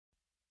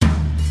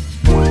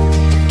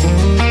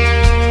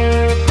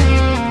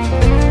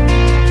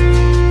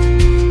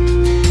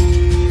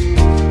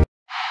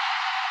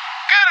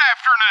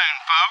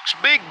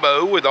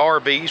Bo with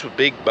RVs with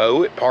Big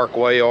Bo at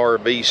Parkway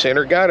RV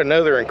Center. Got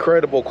another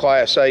incredible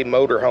Class A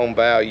motorhome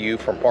value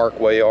from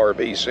Parkway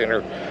RV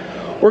Center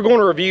we're going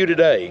to review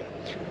today.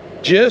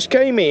 Just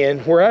came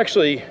in. We're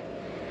actually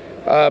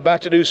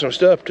about to do some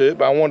stuff to it,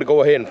 but I wanted to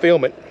go ahead and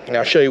film it, and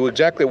I'll show you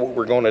exactly what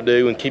we're going to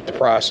do and keep the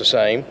price the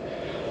same.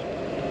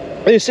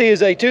 This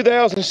is a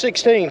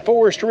 2016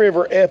 Forest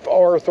River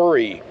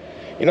FR3.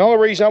 And the only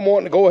reason I'm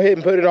wanting to go ahead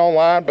and put it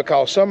online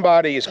because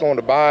somebody is going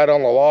to buy it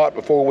on the lot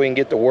before we can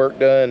get the work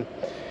done.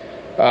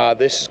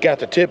 This has got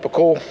the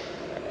typical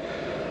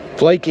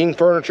flaking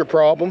furniture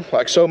problem,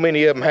 like so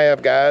many of them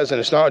have, guys. And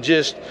it's not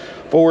just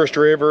Forest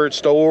River, it's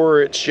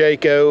Thor, it's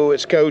Jayco,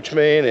 it's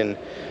Coachman, and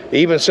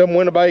even some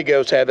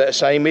Winnebagos have that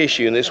same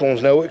issue, and this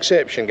one's no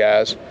exception,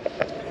 guys.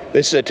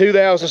 This is a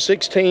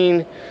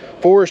 2016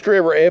 Forest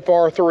River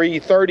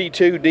FR3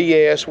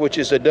 32DS, which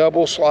is a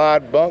double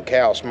slide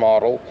bunkhouse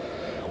model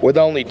with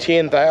only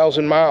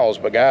 10,000 miles.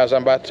 But guys,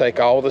 I'm about to take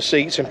all the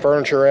seats and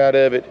furniture out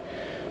of it,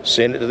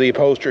 send it to the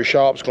upholstery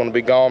shop. It's going to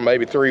be gone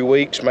maybe 3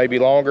 weeks, maybe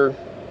longer,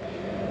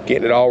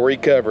 getting it all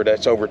recovered.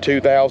 That's over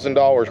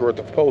 $2,000 worth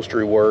of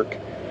upholstery work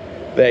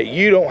that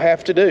you don't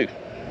have to do.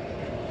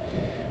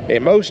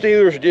 And most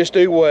dealers just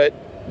do what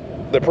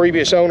the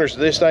previous owners of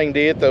this thing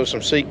did, throw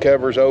some seat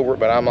covers over it,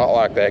 but I'm not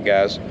like that,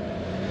 guys.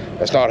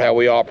 That's not how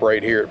we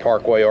operate here at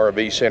Parkway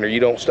RV Center. You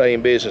don't stay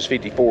in business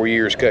 54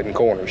 years cutting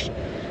corners.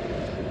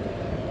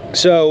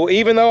 So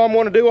even though I'm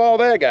going to do all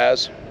that,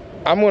 guys,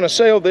 I'm going to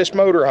sell this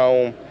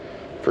motorhome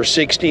for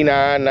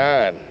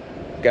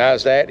 $69,900.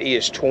 Guys, that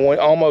is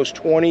almost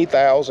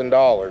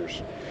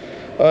 $20,000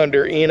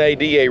 under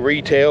NADA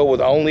retail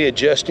with only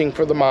adjusting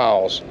for the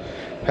miles.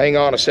 Hang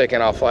on a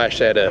second, I'll flash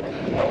that up. You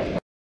can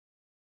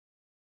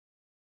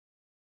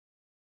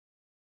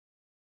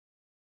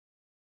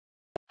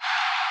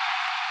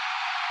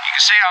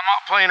see I'm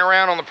not playing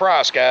around on the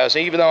price, guys.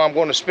 Even though I'm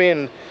going to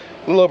spend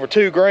a little over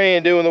 $2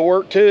 grand doing the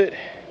work to it,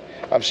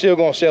 I'm still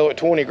going to sell it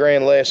 20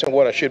 grand less than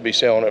what I should be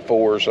selling it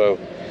for. So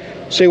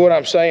see what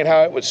I'm saying,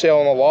 how it would sell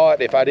on the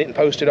lot if I didn't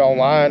post it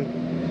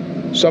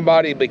online.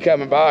 Somebody would be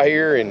coming by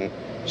here and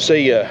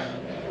see an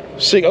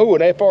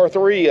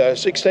FR3,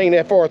 16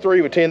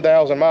 FR3 with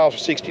 10,000 miles for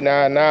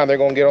 $69,900. They're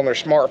going to get on their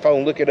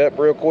smartphone, look it up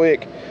real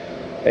quick,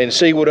 and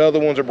see what other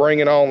ones are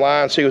bringing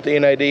online, see what the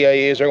NADA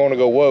is. They're going to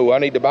go, whoa, I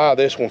need to buy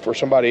this one before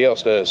somebody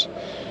else does.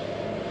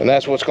 And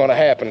that's what's going to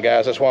happen,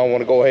 guys. That's why I want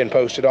to go ahead and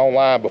post it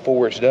online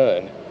before it's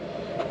done.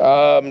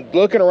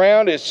 Looking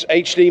around, it's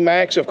HD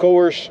Max, of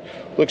course.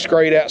 Looks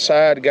great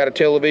outside. Got a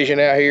television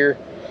out here.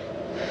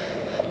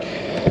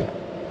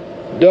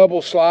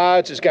 Double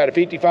slides. It's got a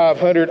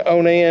 5500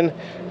 Onan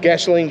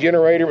gasoline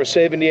generator with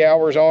 70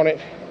 hours on it.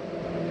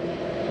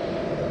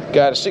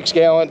 Got a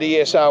 6-gallon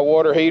DSI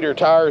water heater.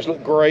 Tires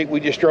look great.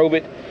 We just drove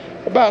it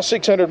about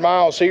 600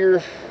 miles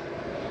here.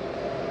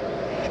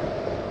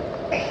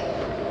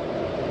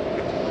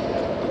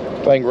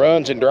 Thing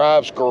runs and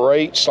drives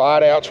great.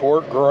 Slide outs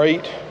work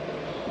great.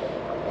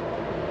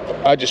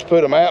 I just put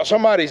them out.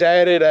 Somebody's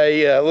added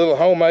a little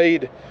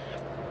homemade,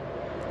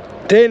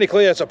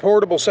 technically it's a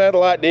portable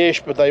satellite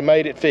dish, but they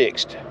made it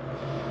fixed.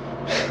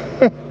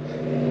 But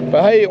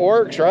hey, it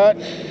works, right?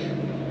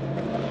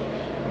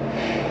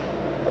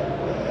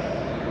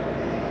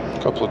 A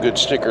couple of good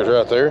stickers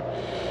right there.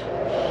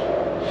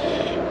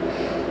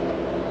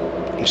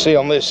 You see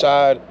on this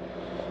side,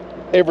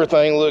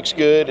 everything looks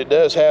good. It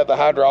does have the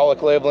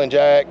hydraulic leveling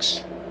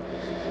jacks.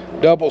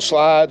 Double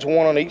slides,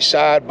 one on each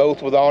side,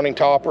 both with awning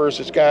toppers.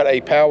 It's got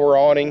a power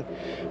awning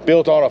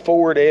built on a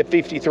Ford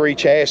F53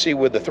 chassis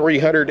with the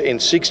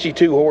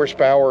 362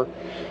 horsepower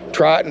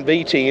Triton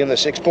VT in the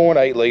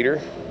 6.8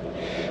 liter.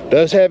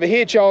 Does have a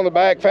hitch on the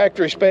back.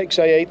 Factory specs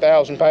say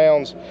 8,000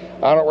 pounds.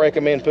 I don't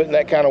recommend putting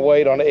that kind of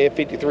weight on the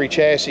F53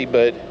 chassis,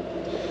 but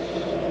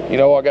you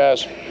know what,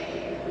 guys?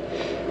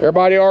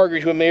 Everybody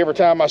argues with me every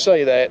time I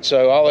say that,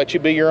 so I'll let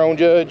you be your own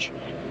judge.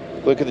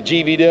 Look at the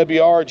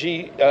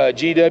GVWR,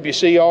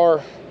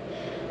 GWCR.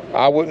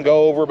 I wouldn't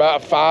go over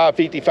about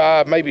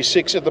 555, maybe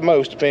 6 at the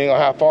most, depending on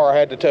how far I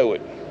had to tow it.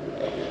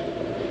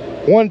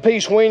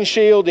 One-piece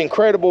windshield,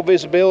 incredible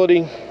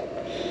visibility.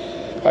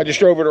 I just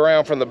drove it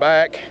around from the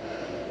back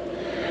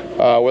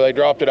where they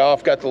dropped it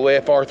off. Got the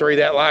little FR3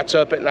 that lights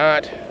up at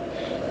night.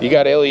 You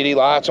got LED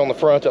lights on the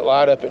front that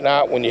light up at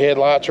night when your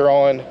headlights are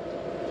on.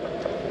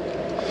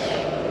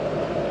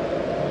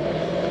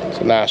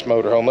 A nice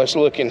motorhome. Let's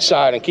look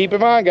inside, and keep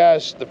in mind,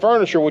 guys, the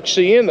furniture what you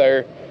see in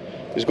there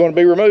is going to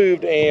be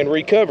removed and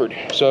recovered,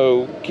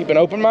 so keep an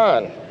open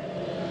mind.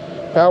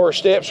 Power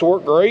steps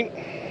work great.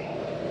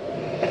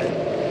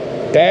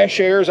 Dash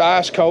air is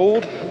ice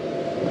cold.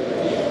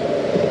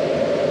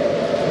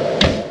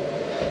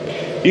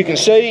 You can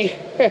see,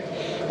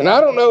 and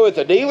I don't know if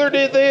the dealer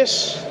did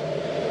this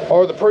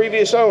or the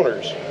previous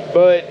owners,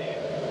 but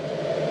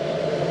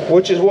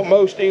which is what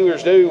most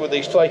dealers do with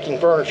these flaking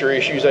furniture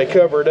issues. They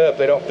cover it up.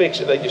 They don't fix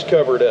it. They just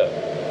cover it up.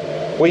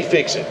 We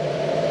fix it.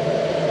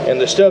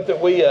 And the stuff that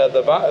we,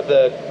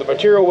 the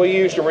material we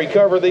use to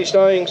recover these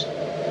things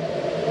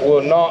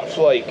will not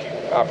flake.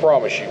 I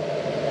promise you.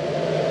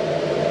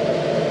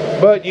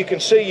 But you can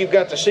see you've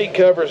got the seat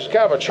covers. It's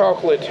kind of a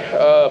chocolate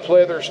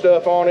pleather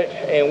stuff on it,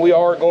 and we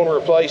are going to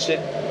replace it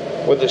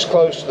with as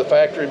close to the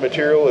factory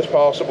material as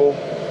possible.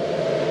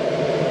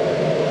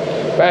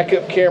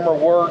 Backup camera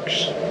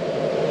works.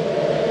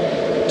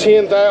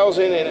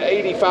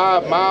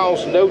 10,085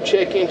 miles, no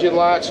check engine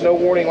lights, no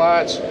warning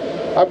lights.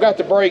 I've got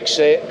the brakes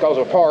set because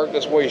of park,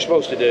 that's what you're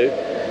supposed to do.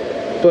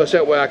 Plus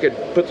that way I could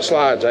put the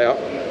slides out.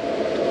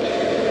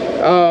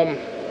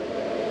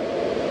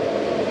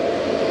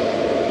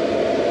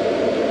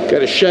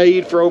 Got a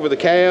shade for over the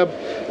cab.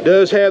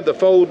 Does have the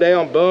fold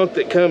down bunk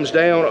that comes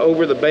down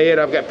over the bed.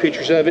 I've got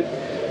pictures of it.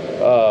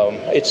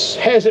 It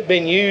hasn't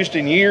been used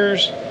in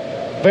years.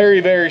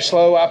 Very, very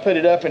slow. I put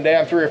it up and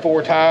down 3 or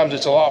 4 times.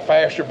 It's a lot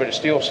faster, but it's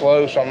still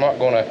slow, so I'm not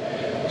going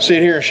to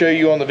sit here and show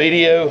you on the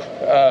video.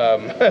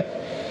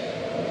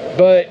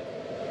 But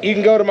you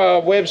can go to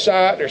my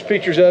website. There's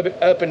pictures of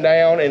it up and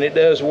down, and it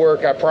does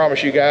work. I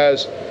promise you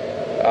guys.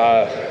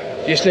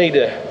 Just need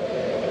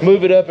to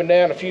move it up and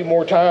down a few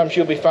more times.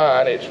 You'll be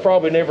fine. It's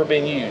probably never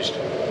been used.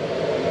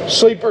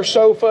 Sleeper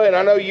sofa, and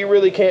I know you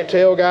really can't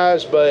tell,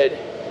 guys, but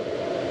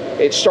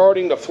it's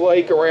starting to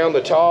flake around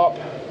the top.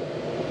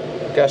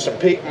 Got some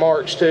pick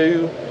marks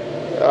too,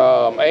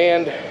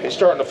 and it's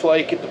starting to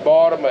flake at the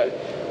bottom.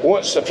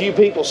 Once a few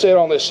people sit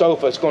on this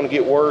sofa, it's going to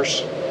get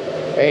worse.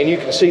 And you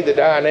can see the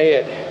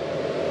dinette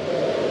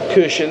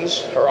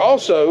cushions are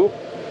also,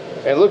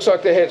 and it looks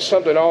like they had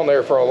something on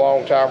there for a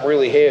long time,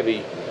 really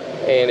heavy,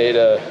 and it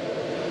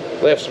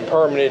left some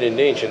permanent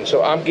indentation.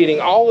 So I'm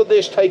getting all of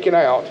this taken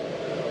out,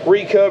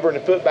 recovered,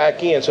 and put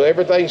back in, so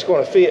everything's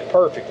going to fit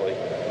perfectly.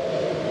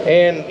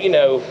 And you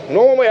know,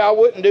 normally I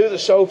wouldn't do the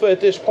sofa at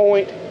this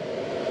point,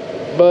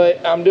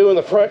 but I'm doing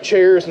the front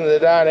chairs and the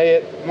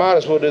dinette. Might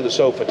as well do the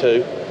sofa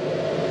too.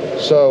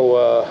 So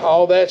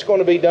all that's going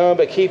to be done,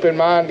 but keep in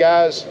mind,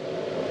 guys,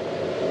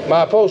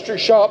 my upholstery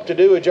shop, to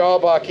do a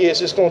job like this,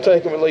 it's going to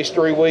take them at least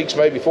 3 weeks,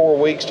 maybe 4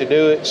 weeks to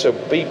do it. So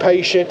be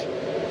patient.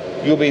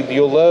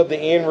 You'll love the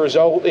end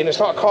result, and it's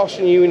not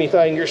costing you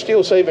anything. You're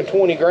still saving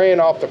 20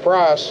 grand off the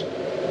price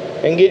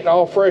and getting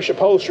all fresh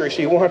upholstery,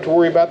 so you won't have to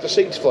worry about the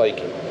seats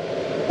flaking.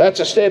 That's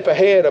a step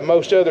ahead of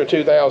most other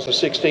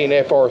 2016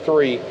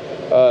 FR3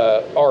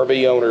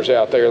 RV owners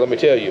out there, let me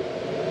tell you.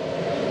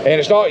 And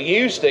it's not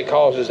use that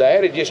causes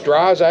that. It just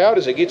dries out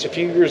as it gets a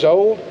few years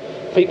old.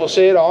 People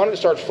sit on it,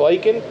 starts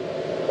flaking.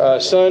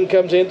 Sun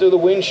comes in through the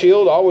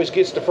windshield, always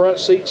gets the front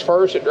seats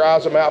first. It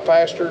dries them out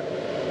faster.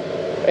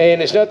 And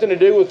it's nothing to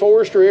do with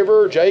Forest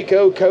River,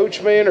 Jayco,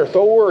 Coachman, or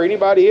Thor, or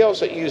anybody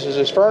else that uses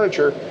this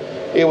furniture.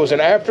 It was an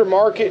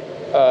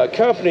aftermarket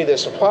company that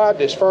supplied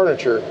this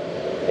furniture.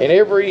 And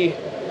every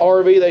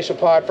RV they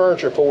supplied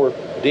furniture for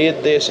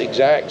did this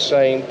exact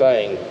same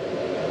thing.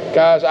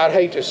 Guys, I'd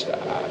hate to...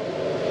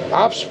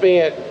 I've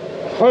spent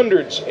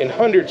hundreds and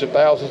hundreds of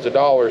thousands of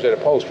dollars at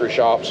upholstery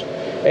shops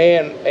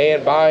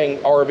and buying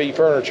RV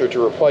furniture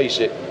to replace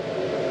it,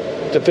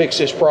 to fix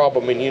this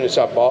problem in units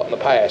I've bought in the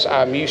past.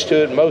 I'm used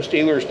to it. Most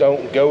dealers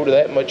don't go to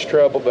that much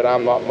trouble, but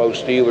I'm not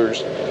most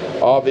dealers,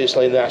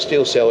 obviously, and I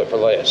still sell it for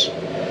less.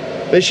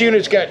 This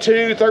unit's got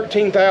two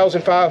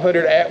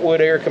 13,500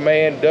 Atwood Air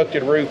Command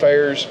ducted roof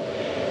airs.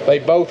 They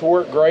both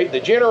work great. The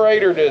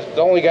generator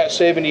only got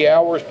 70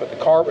 hours, but the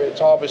carburetor,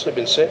 it's obviously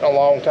been sitting a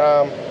long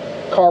time.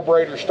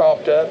 Carburetor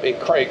stopped up. It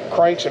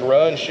cranks and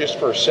runs just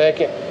for a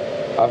second.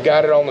 I've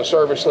got it on the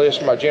service list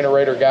for my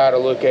generator guy to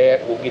look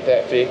at. We'll get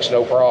that fixed,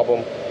 no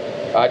problem.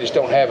 I just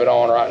don't have it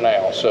on right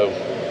now. So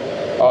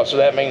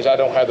that means I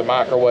don't have the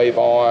microwave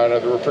on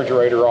or the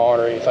refrigerator on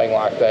or anything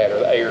like that, or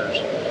the airs.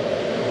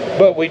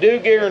 But we do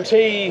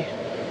guarantee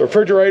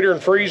refrigerator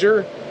and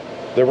freezer,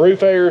 the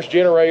roof airs,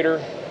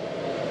 generator,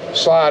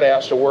 slide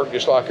outs to work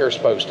just like they're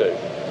supposed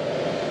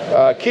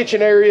to.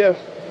 Kitchen area,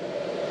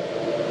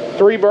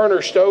 3-burner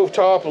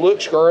stovetop,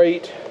 looks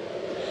great.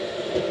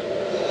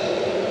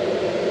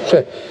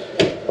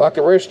 Like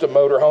the rest of the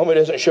motorhome, it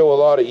doesn't show a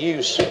lot of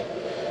use.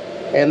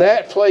 And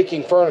that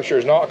flaking furniture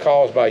is not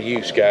caused by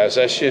use, guys.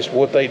 That's just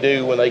what they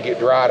do when they get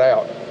dried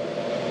out.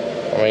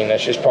 I mean,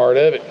 that's just part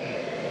of it.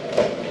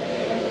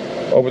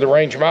 Over the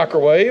range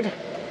microwave,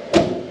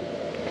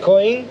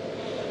 clean.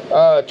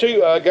 Got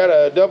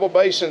a double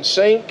basin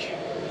sink.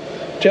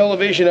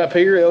 Television up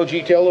here,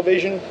 LG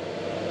television.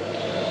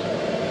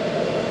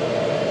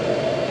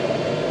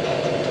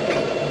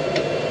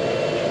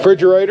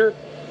 Refrigerator.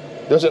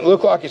 Doesn't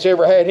look like it's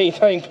ever had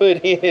anything put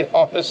in it,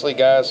 honestly,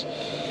 guys.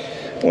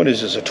 What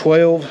is this, a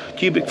 12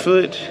 cubic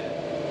foot?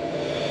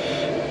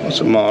 What's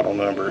the model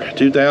number?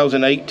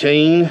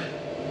 2018.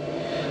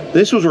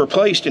 This was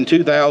replaced in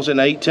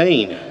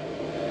 2018.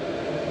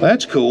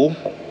 That's cool.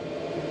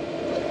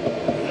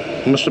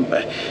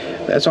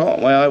 That's all.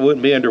 Well, it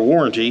wouldn't be under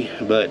warranty,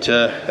 but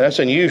that's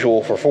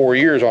unusual for 4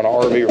 years on an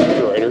RV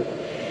refrigerator.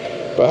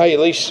 But hey, at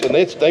least, and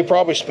they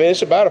probably spent,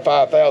 it's about a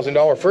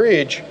 $5,000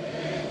 fridge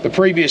the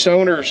previous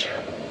owners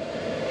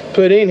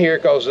put in here,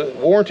 because the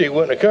warranty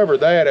wouldn't have covered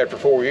that after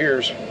 4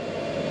 years.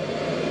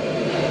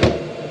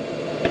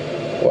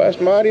 Well,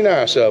 that's mighty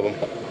nice of them.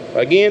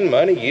 Again,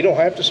 money you don't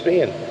have to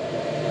spend.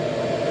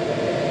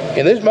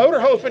 And this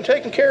motorhome's been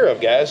taken care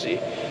of, guys.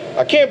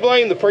 I can't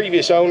blame the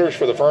previous owners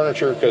for the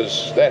furniture,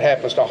 because that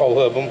happens to all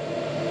of them.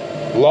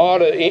 A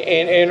lot of,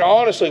 and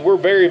honestly, we're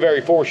very,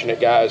 very fortunate,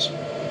 guys.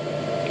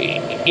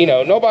 You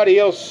know, nobody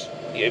else,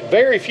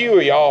 very few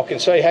of y'all can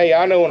say, hey,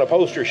 I know an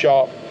upholstery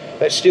shop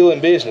that's still in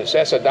business.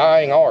 That's a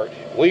dying art.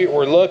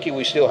 We're lucky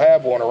we still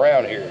have one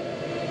around here.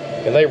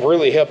 And they've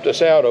really helped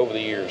us out over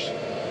the years.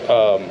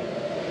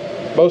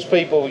 Most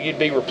people, you'd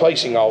be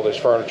replacing all this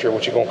furniture,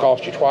 which is going to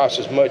cost you twice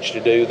as much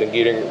to do than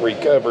getting it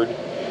recovered.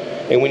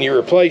 And when you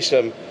replace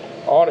them,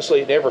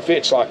 honestly, it never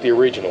fits like the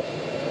original.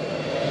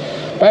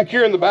 Back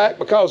here in the back,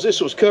 because this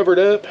was covered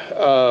up,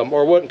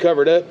 or wasn't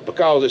covered up,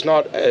 because it's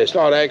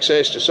not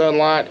access to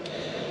sunlight,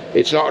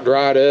 it's not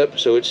dried up,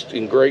 so it's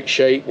in great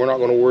shape. We're not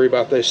going to worry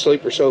about this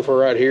sleeper sofa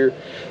right here.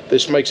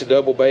 This makes a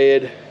double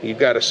bed. You've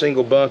got a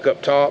single bunk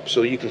up top,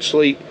 so you can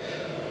sleep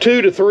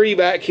 2 to 3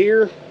 back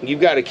here.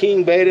 You've got a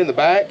king bed in the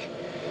back.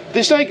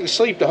 This thing can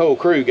sleep the whole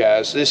crew,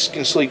 guys. This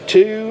can sleep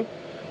 2,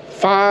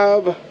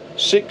 5,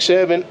 6,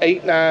 7,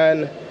 8,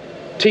 9,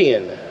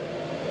 10.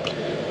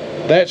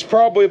 That's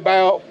probably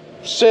about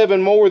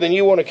 7 more than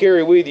you want to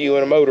carry with you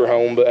in a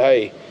motorhome, but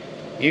hey,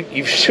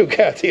 you've still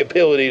got the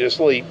ability to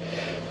sleep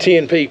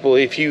 10 people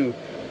if you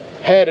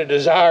had a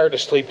desire to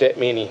sleep that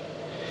many.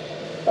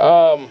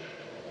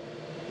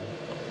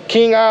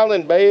 King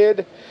Island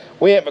bed,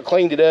 we haven't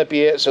cleaned it up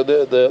yet, so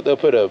they'll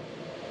put a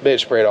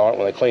bedspread on it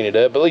when they clean it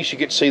up, but at least you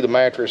get to see the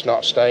mattress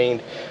not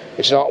stained,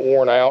 it's not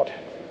worn out.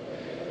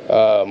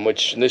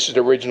 Which this is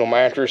the original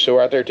mattress, so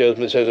right there tells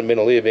me this hasn't been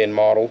a live-in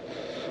model.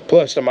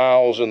 Plus the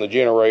miles and the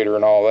generator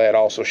and all that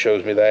also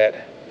shows me that.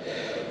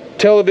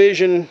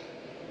 Television,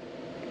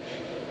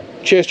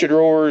 chest of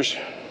drawers,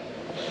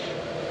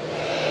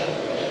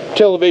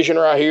 television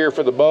right here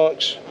for the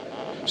bunks,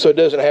 so it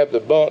doesn't have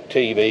the bunk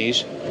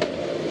TVs.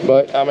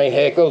 But I mean,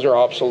 heck, those are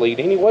obsolete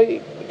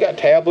anyway. You got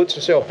tablets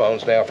and cell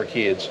phones now for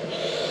kids.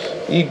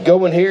 You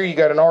go in here, you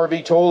got an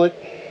RV toilet,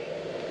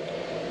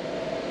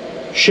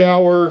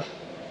 shower.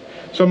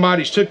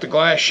 Somebody's took the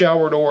glass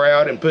shower door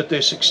out and put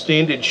this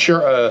extended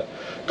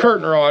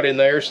curtain rod in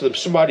there, so that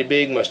somebody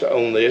big must have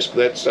owned this.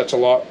 That's a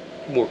lot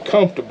more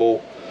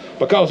comfortable,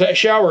 because that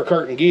shower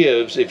curtain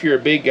gives, if you're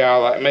a big guy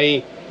like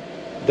me,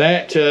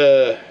 that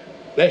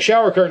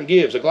shower curtain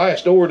gives. A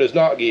glass door does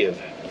not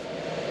give.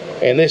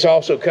 And this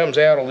also comes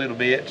out a little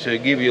bit to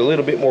give you a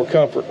little bit more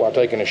comfort while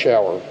taking a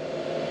shower.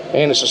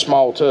 And it's a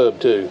small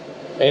tub too.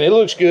 And it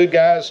looks good,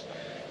 guys.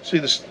 See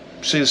the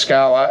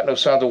skylight, no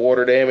signs of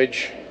water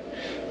damage.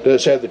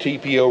 Does have the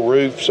TPO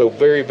roof, so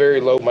very,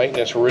 very low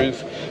maintenance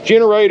roof.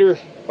 Generator,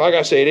 like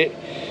I said,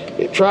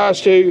 it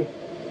tries to,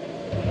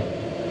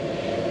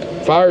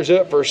 fires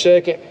up for a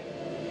second.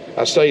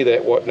 I say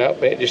that, no,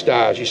 it just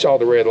dies. You saw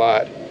the red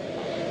light.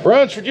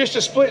 Runs for just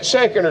a split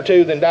second or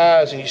two, then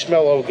dies, and you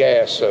smell old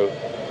gas. So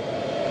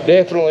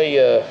definitely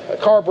a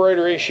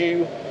carburetor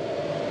issue.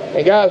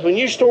 And guys, when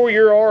you store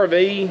your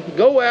RV,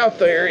 go out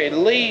there at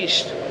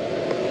least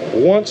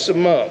once a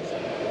month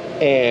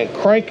and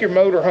crank your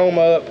motorhome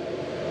up,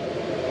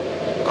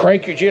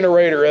 crank your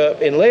generator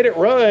up, and let it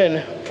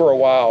run for a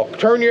while.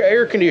 Turn your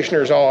air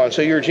conditioners on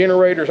so your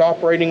generator's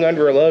operating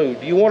under a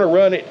load. You want to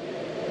run it,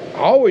 I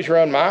always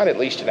run mine at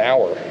least an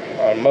hour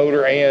on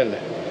motor and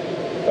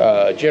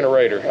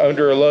generator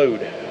under a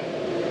load.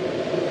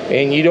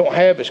 And you don't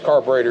have this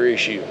carburetor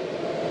issue.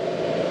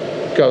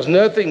 Because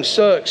nothing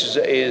sucks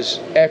is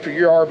after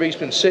your RV's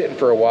been sitting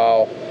for a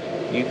while,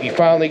 you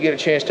finally get a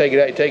chance to take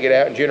it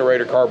out, and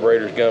generator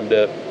carburetor's gummed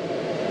up.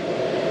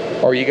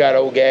 Or you got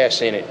old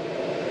gas in it.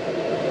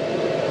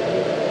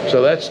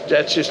 So that's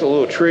just a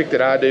little trick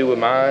that I do with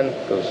mine,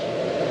 because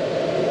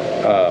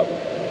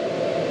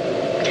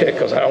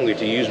I don't get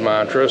to use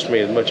mine, trust me,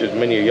 as much as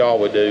many of y'all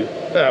would do.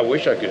 I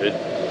wish I could.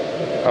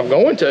 I'm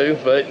going to,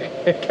 but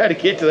got to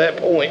get to that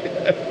point.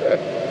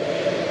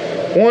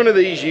 One of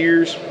these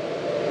years.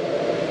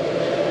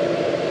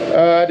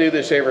 I do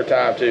this every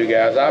time too,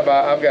 guys. I've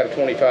got a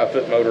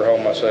 25-foot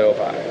motorhome myself.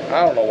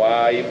 I don't know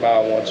why I even buy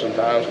one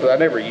sometimes, because I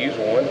never use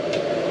one.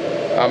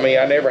 I mean,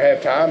 I never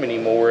have time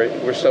anymore.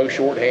 We're so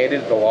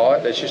short-handed at the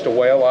lot. That's just a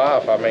way of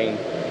life. I mean,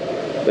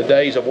 the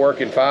days of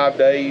working 5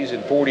 days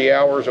and 40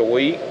 hours a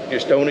week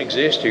just don't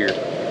exist here.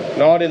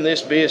 Not in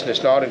this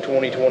business, not in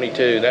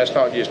 2022. That's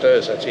not just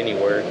us, that's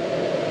anywhere.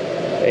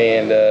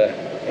 And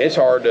it's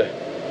hard to,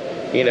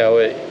 you know,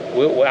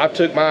 I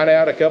took mine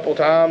out a couple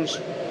times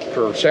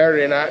for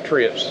Saturday night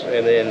trips,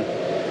 and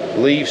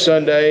then leave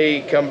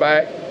Sunday, come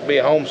back, be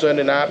at home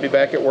Sunday night, be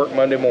back at work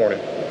Monday morning.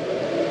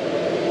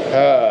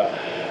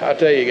 I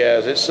tell you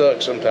guys, it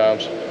sucks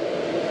sometimes.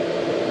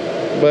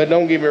 But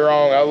don't get me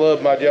wrong, I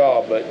love my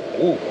job, but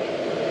ooh,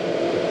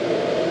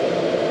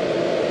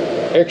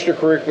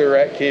 extracurricular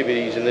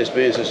activities in this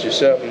business is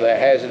something that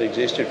hasn't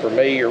existed for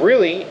me, or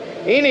really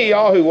any of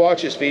y'all who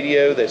watch this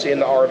video that's in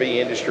the RV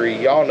industry.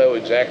 Y'all know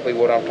exactly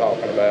what I'm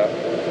talking about.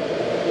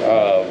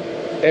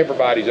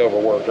 Everybody's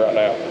overworked right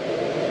now.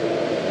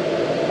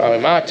 I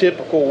mean, my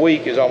typical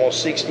week is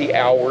almost 60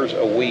 hours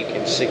a week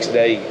in 6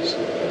 days.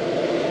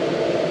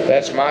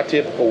 That's my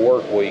typical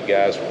work week,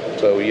 guys.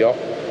 So y'all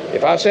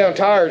If I sound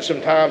tired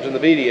sometimes in the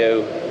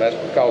video, that's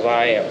because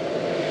I am.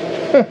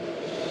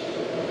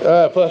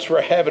 Plus,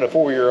 we're having a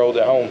 4-year-old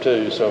at home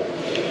too, so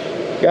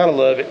gotta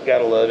love it,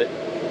 gotta love it.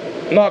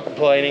 Not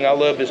complaining. I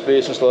love this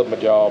business, love my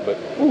job, but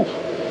whew,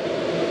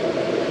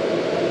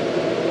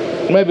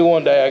 maybe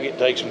one day I get to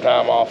take some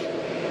time off.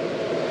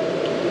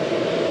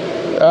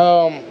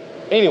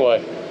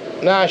 Anyway,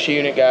 nice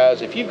unit,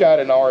 guys. If you've got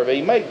an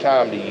RV, make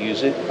time to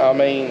use it. I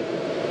mean,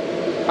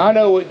 I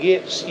know you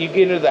get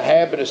into the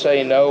habit of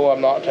saying, no,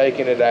 I'm not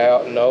taking it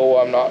out. No,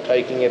 I'm not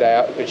taking it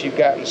out, because you've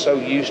gotten so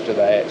used to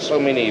that. So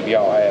many of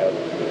y'all have.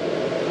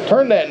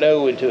 Turn that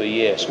no into a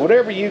yes.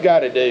 Whatever you got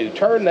to do,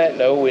 turn that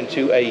no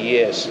into a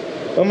yes.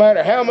 No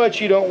matter how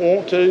much you don't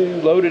want to,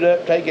 load it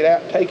up, take it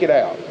out, take it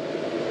out.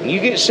 When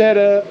you get set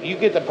up, you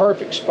get the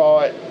perfect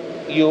spot,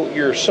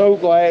 you're so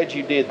glad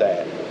you did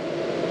that.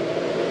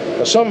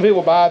 Now, some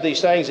people buy these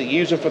things and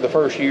use them for the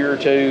first year or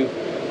two,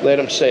 let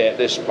them set.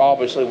 This is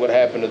obviously what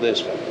happened to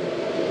this one.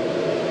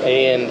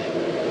 And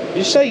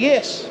just say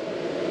yes.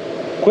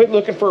 Quit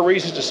looking for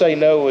reasons to say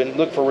no and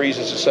look for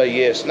reasons to say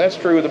yes. And that's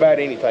true with about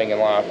anything in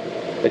life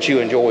that you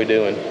enjoy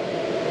doing.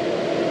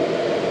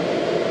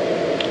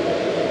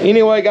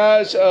 Anyway,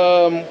 guys,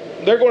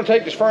 they're going to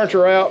take this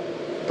furniture out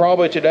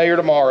probably today or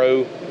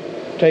tomorrow,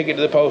 take it to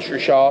the upholstery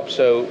shop.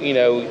 So, you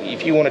know,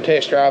 if you want to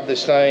test drive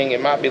this thing,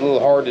 it might be a little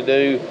hard to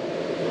do.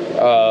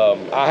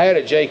 I had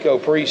a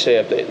Jayco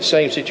Precept, the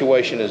same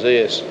situation as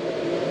this.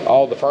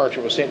 All the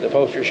furniture was sent to the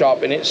upholstery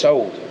shop and it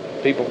sold.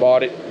 People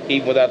bought it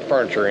even without the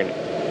furniture in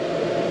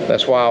it.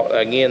 That's why,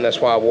 again, that's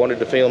why I wanted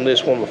to film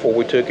this one before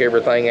we took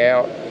everything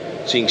out,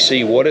 so you can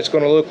see what it's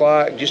going to look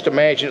like. Just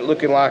imagine it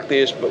looking like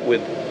this, but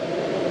with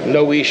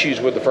no issues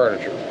with the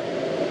furniture.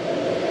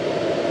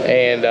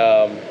 And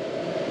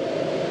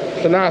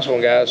it's a nice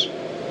one, guys.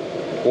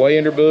 Way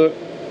under book,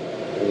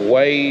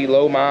 way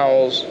low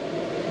miles,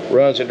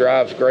 runs and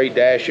drives great.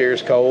 Dash air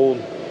is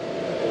cold.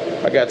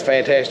 I got the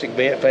fantastic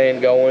vent fan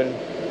going.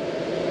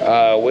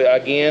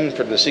 Again,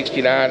 for the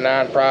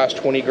 $69.9 price,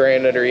 20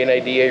 grand under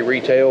NADA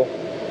retail,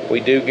 we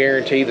do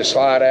guarantee the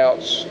slide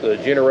outs, the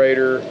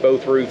generator,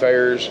 both roof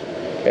airs,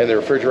 and the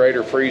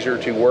refrigerator freezer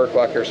to work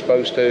like they're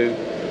supposed to,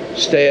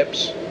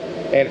 steps,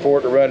 and for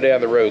it to run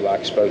down the road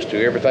like it's supposed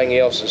to. Everything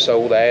else is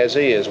sold as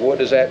is. What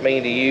does that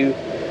mean to you?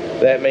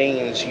 That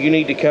means you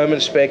need to come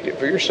inspect it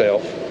for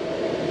yourself.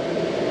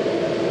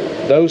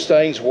 Those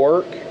things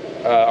work,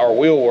 or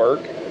will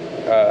work,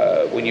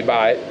 when you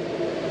buy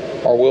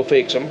it, or we'll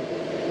fix them.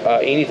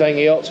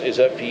 Anything else is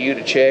up to you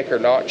to check or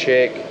not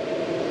check.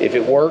 If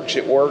it works,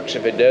 it works.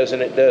 If it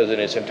doesn't, it doesn't.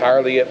 It's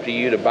entirely up to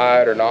you to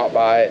buy it or not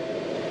buy it,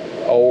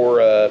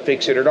 or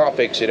fix it or not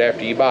fix it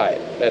after you buy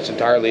it. That's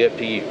entirely up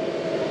to you.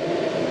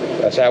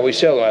 That's how we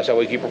sell them. That's how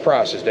we keep our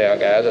prices down,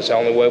 guys. That's the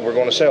only way we're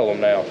going to sell them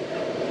now.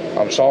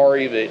 I'm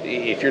sorry, but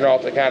if you're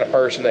not the kind of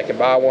person that can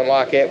buy one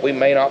like that, we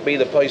may not be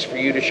the place for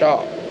you to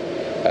shop.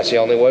 That's the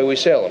only way we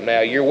sell them. Now,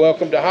 you're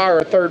welcome to hire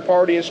a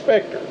third-party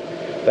inspector.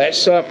 That's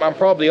something, I'm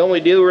probably the only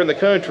dealer in the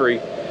country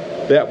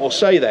that will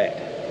say that.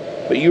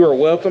 But you are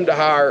welcome to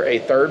hire a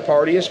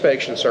third-party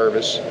inspection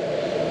service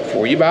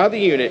before you buy the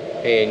unit,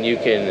 and you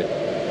can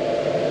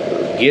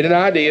get an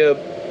idea of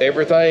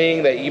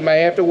everything that you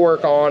may have to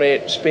work on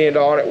it, spend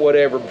on it,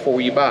 whatever,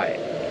 before you buy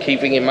it.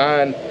 Keeping in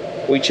mind,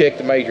 we check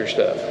the major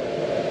stuff.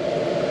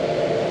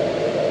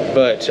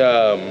 But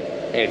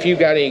and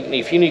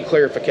if you need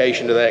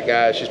clarification to that,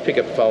 guys, just pick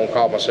up the phone,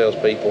 call my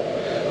salespeople.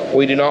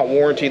 We do not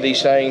warranty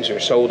these things. They're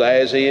sold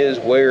as is,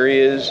 where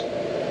is.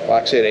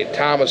 Like I said, at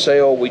time of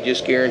sale, we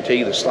just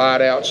guarantee the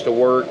slide outs to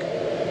work,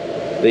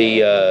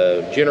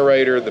 the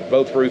generator,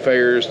 both roof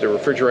airs, the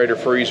refrigerator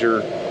freezer,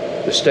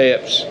 the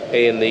steps,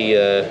 and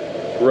the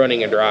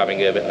running and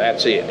driving of it, and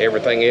that's it.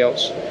 Everything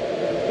else,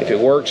 if it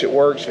works, it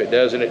works. If it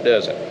doesn't, it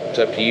doesn't. It's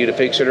up to you to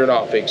fix it or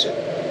not fix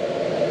it.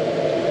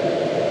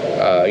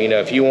 You know,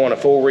 if you want a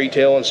full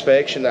retail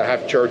inspection, I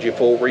have to charge you a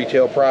full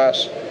retail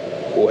price.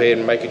 Go ahead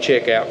and make a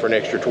check out for an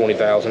extra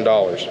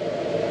 $20,000.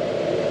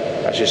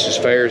 That's just as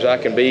fair as I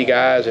can be,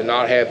 guys, and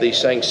not have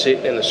these things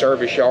sitting in the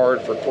service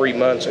yard for 3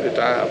 months at a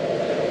time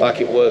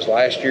like it was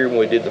last year when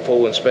we did the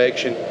full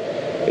inspection.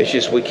 It's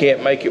just we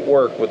can't make it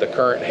work with the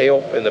current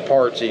help and the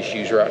parts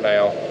issues right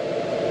now.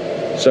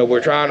 So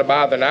we're trying to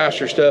buy the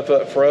nicer stuff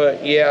up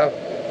front. Yeah,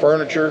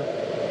 furniture,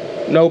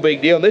 no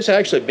big deal. This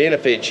actually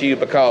benefits you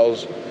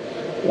because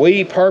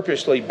we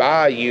purposely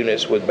buy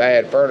units with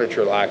bad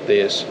furniture like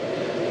this.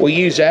 We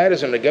use that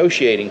as a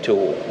negotiating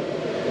tool.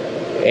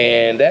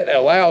 And that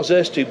allows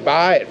us to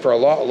buy it for a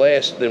lot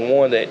less than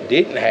one that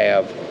didn't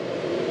have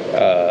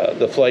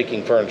the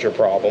flaking furniture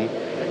problem.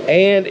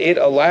 And it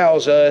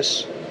allows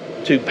us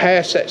to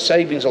pass that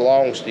savings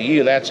along to you.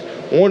 And that's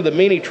one of the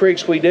many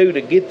tricks we do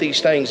to get these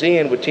things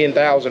in with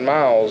 10,000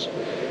 miles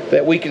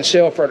that we can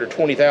sell for under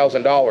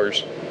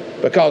 $20,000.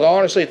 Because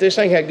honestly, if this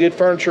thing had good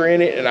furniture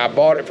in it and I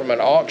bought it from an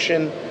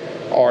auction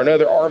or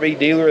another RV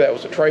dealer that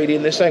was a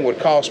trade-in, this thing would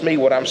cost me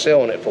what I'm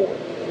selling it for.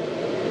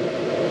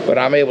 But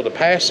I'm able to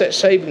pass that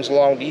savings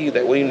along to you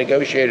that we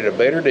negotiated a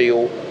better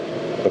deal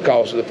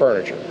because of the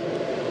furniture.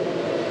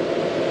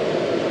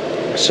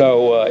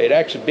 So it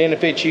actually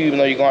benefits you, even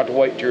though you're going to have to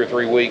wait 2 or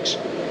 3 weeks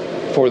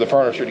for the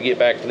furniture to get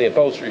back to the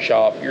upholstery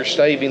shop. You're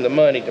saving the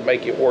money to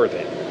make it worth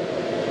it.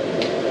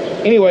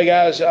 Anyway,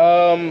 guys,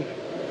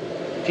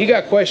 if you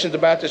got questions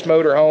about this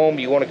motorhome,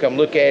 you want to come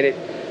look at it,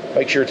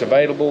 make sure it's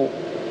available,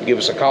 give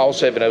us a call,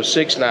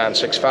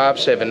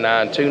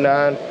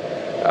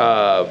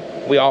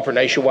 706-965-7929. We offer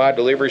nationwide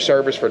delivery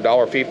service for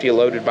 $1.50 a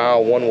loaded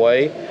mile one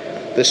way.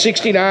 The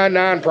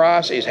 $69.9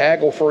 price is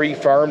haggle-free,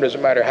 firm.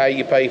 Doesn't matter how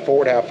you pay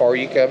for it, how far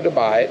you come to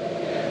buy it.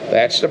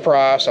 That's the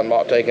price. I'm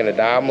not taking a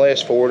dime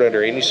less for it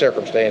under any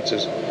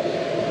circumstances.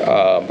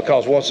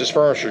 Because once this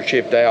furniture is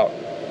shipped out,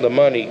 the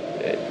money,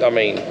 I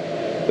mean,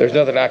 there's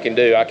nothing I can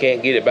do. I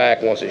can't get it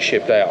back once it's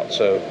shipped out.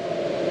 So,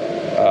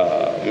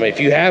 I mean, if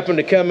you happen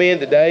to come in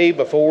the day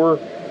before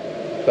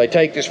they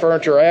take this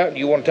furniture out and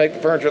you want to take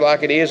the furniture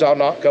like it is, I'll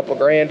knock a couple of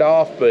grand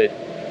off. But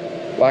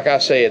like I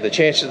said, the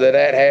chances of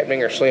that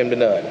happening are slim to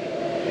none.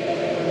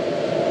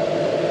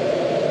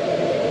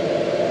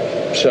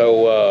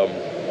 So,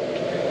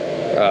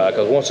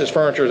 because once this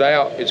furniture is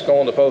out, it's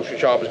going to the upholstery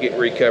shop, is getting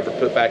recovered,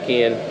 put back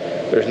in.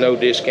 There's no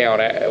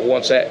discount.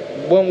 Once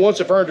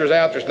the furniture is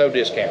out, there's no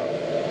discount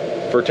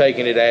for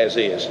taking it as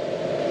is.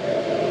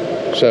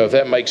 So if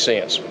that makes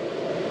sense.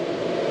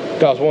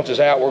 Because once it's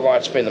out, we're going to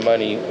have to spend the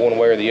money one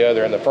way or the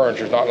other, and the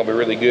furniture is not going to be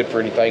really good for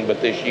anything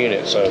but this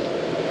unit. So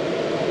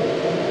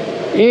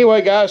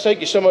anyway, guys, thank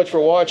you so much for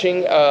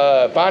watching.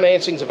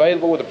 Financing's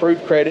available with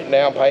approved credit and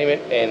down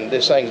payment, and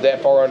this thing's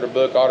that far under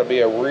book. Ought to be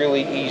a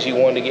really easy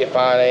one to get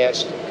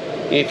financed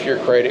if your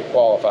credit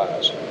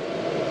qualifies.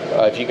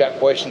 If you got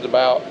questions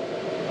about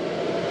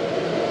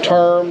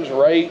terms,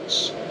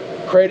 rates,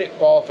 credit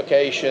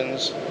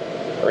qualifications,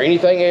 or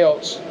anything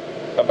else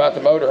about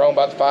the motorhome,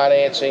 about the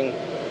financing,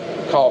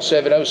 call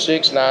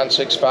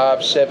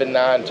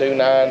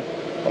 706-965-7929.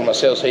 One of my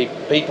sales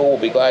people will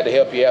be glad to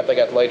help you out. They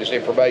got the latest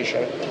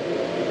information.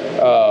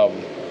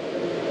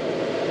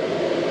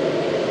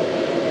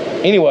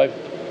 Anyway,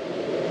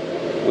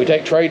 we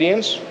take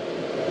trade-ins,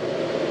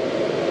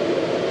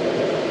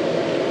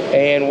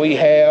 and we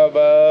have,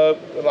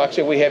 like I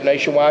said, we have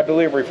nationwide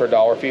delivery for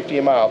 $1.50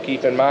 a mile.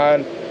 Keep in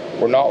mind,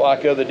 we're not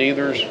like other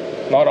dealers.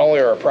 Not only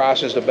are our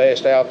prices the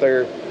best out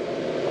there,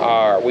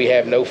 we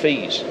have no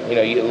fees. You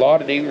know, a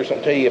lot of dealers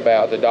don't tell you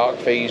about the dock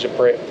fees, the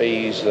prep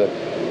fees, the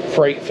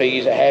freight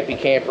fees, the happy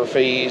camper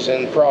fees,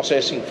 and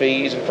processing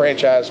fees, and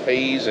franchise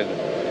fees, and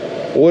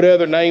what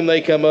other name they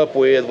come up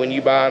with when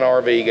you buy an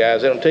RV,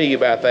 guys. They don't tell you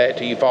about that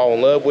till you fall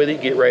in love with it,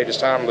 get ready to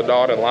sign on the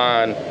dotted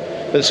line.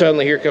 Then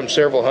suddenly here comes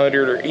several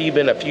hundred or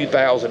even a few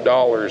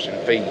 $1,000s in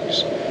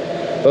fees.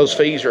 Those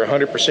fees are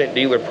 100%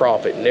 dealer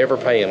profit. Never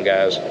pay them,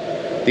 guys.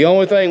 The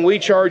only thing we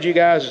charge you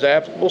guys is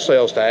applicable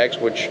sales tax,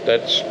 which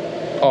that's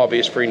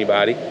obvious for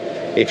anybody.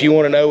 If you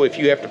want to know if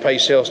you have to pay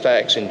sales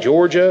tax in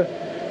Georgia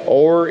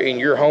or in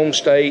your home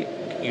state,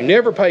 you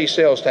never pay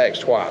sales tax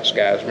twice,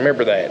 guys.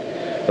 Remember that.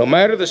 No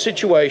matter the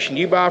situation,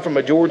 you buy from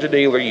a Georgia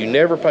dealer, you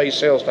never pay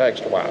sales tax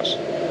twice.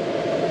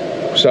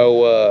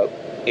 So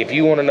if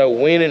you want to know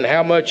when and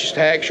how much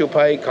tax you'll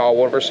pay, call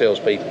one of our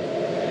salespeople.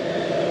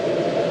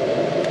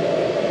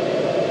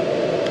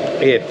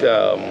 If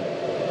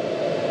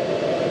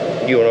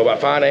you want to know about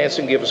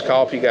financing, give us a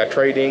call. If you got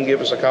trade-in,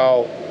 give us a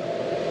call.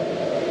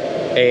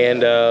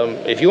 And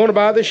if you want to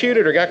buy this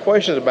unit or got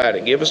questions about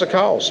it, give us a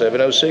call,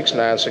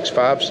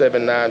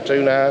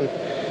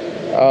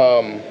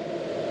 706-965-7929.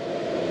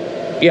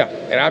 Yeah,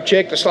 and I've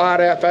checked the slide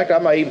out. In fact, I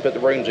may even put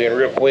the rooms in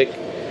real quick.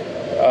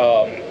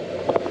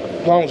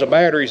 As long as the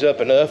battery's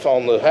up enough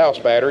on the house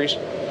batteries.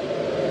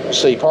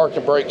 Let's see,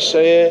 parking brake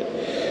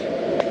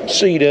set,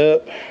 seat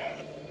up,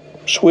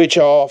 switch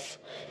off,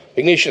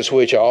 ignition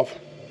switch off.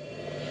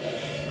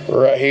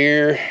 Right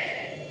here.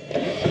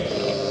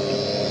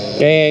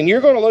 And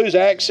you're going to lose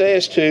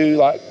access to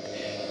like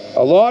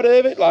a lot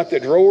of it, like the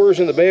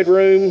drawers in the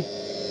bedroom,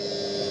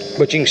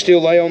 but you can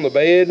still lay on the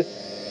bed.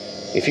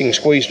 If you can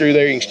squeeze through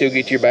there, you can still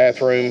get to your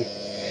bathroom.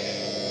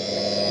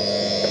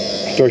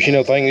 Of course, you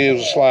know, the thing is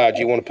with slides,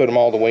 you want to put them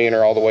all the way in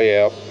or all the way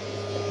out.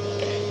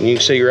 And you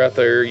can see right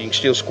there, you can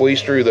still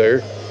squeeze through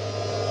there.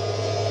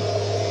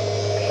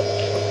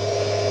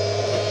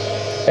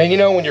 And you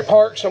know, when you're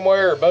parked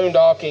somewhere or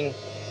boondocking,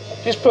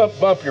 just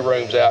bump your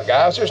rooms out,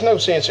 guys. There's no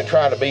sense in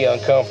trying to be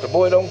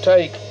uncomfortable. It don't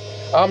take,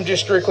 I'm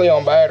just strictly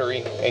on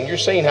battery, and you're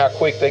seeing how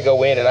quick they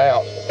go in and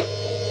out.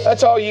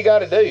 That's all you got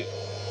to do.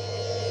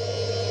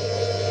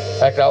 In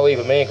fact, I'll leave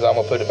them in because I'm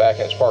going to put it back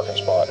in its parking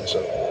spot.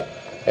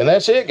 And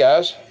that's it,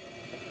 guys.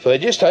 So it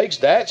just takes,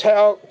 that's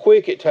how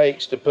quick it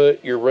takes to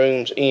put your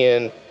rooms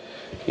in.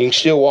 You can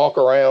still walk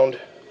around.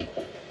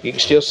 You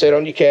can still sit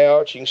on your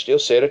couch. You can still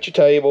sit at your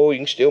table. You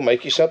can still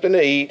make you something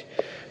to eat.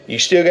 You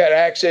still got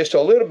access to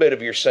a little bit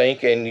of your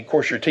sink, and of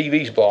course your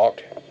TV's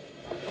blocked.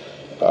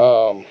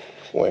 Go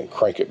ahead and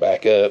crank it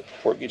back up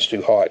before it gets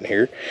too hot in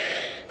here.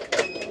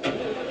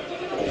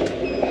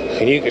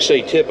 And you can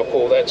see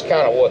typical, that's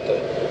kind of what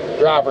the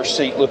driver's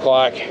seat look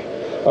like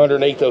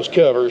underneath those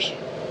covers.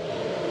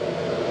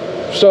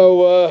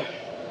 So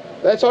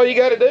that's all you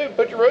got to do,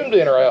 put your rooms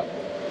in or out.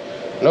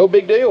 No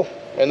big deal,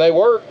 and they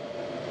work.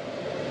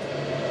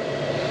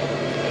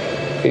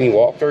 Can you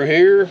walk through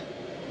here?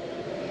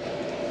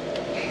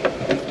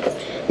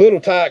 A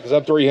little tight because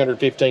I'm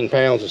 315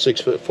 pounds and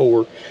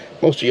 6'4".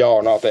 Most of y'all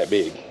are not that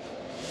big.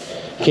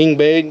 King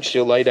bed,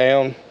 still lay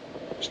down,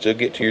 still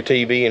get to your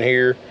TV in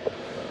here.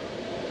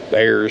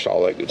 There's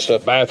all that good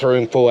stuff.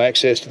 Bathroom, full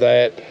access to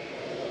that.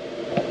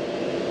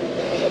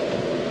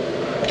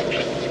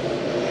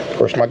 Of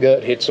course, my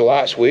gut hits the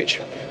light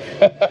switch.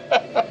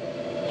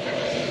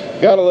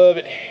 Gotta love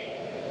it.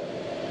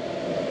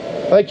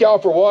 Thank y'all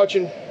for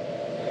watching.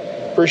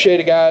 Appreciate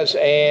it, guys.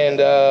 And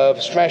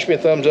smash me a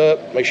thumbs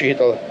up. Make sure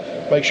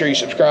you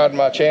subscribe to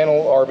my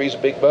channel, RV's a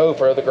Big Bow,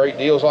 for other great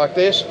deals like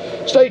this.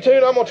 Stay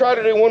tuned. I'm gonna try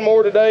to do one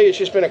more today. It's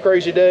just been a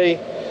crazy day.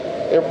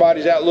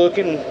 Everybody's out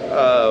looking.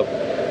 I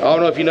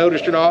don't know if you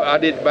noticed or not, I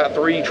did about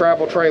 3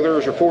 travel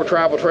trailers or 4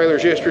 travel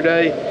trailers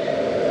yesterday.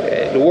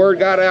 The word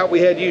got out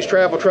we had used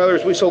travel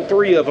trailers. We sold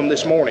 3 of them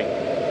this morning.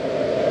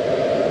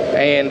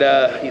 And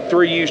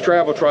 3 used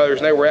travel trailers,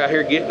 and they were out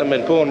here getting them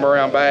and pulling them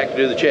around back to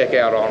do the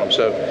checkout on them.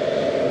 So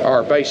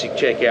our basic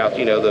checkout,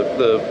 you know,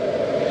 the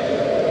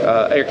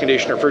air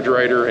conditioner,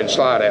 refrigerator, and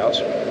slide outs.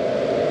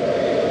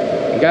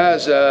 And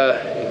guys,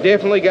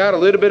 definitely got a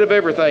little bit of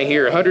everything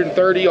here.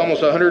 130,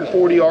 almost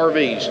 140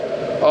 RVs,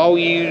 all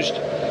used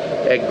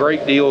at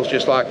great deals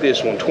just like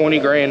this one. 20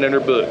 grand under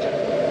book.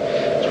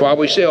 That's why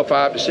we sell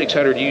 500 to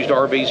 600 used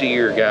RVs a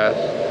year, guys.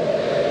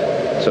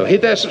 So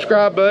hit that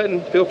subscribe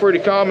button. Feel free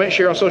to comment,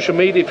 share on social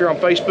media. If you're on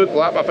Facebook,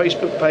 like my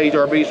Facebook page,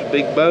 RVs with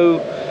Big Bow.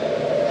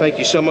 Thank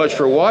you so much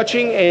for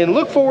watching, and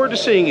look forward to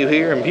seeing you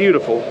here in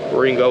beautiful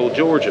Ringgold,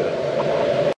 Georgia.